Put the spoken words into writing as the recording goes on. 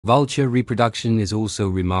Vulture reproduction is also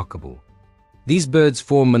remarkable. These birds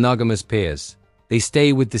form monogamous pairs. They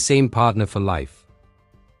stay with the same partner for life.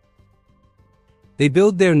 They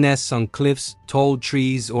build their nests on cliffs, tall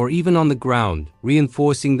trees, or even on the ground,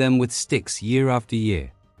 reinforcing them with sticks year after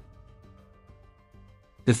year.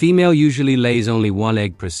 The female usually lays only one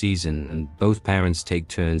egg per season, and both parents take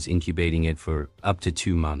turns incubating it for up to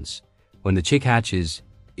 2 months. When the chick hatches,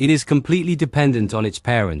 it is completely dependent on its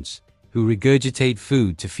parents, who regurgitate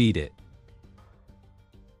food to feed it.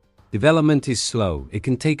 Development is slow. It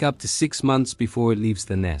can take up to 6 months before it leaves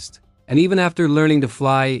the nest. And even after learning to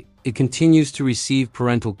fly, it continues to receive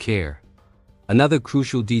parental care. Another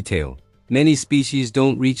crucial detail: many species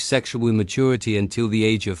don't reach sexual maturity until the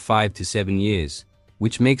age of 5 to 7 years,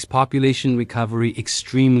 which makes population recovery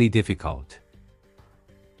extremely difficult.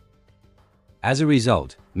 As a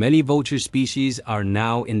result, many vulture species are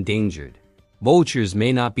now endangered. Vultures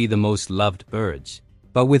may not be the most loved birds,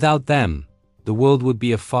 but without them, the world would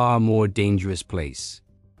be a far more dangerous place.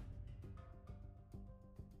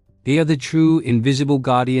 They are the true invisible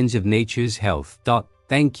guardians of nature's health.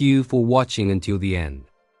 Thank you for watching until the end.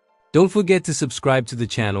 Don't forget to subscribe to the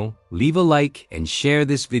channel, leave a like, and share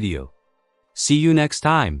this video. See you next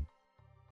time.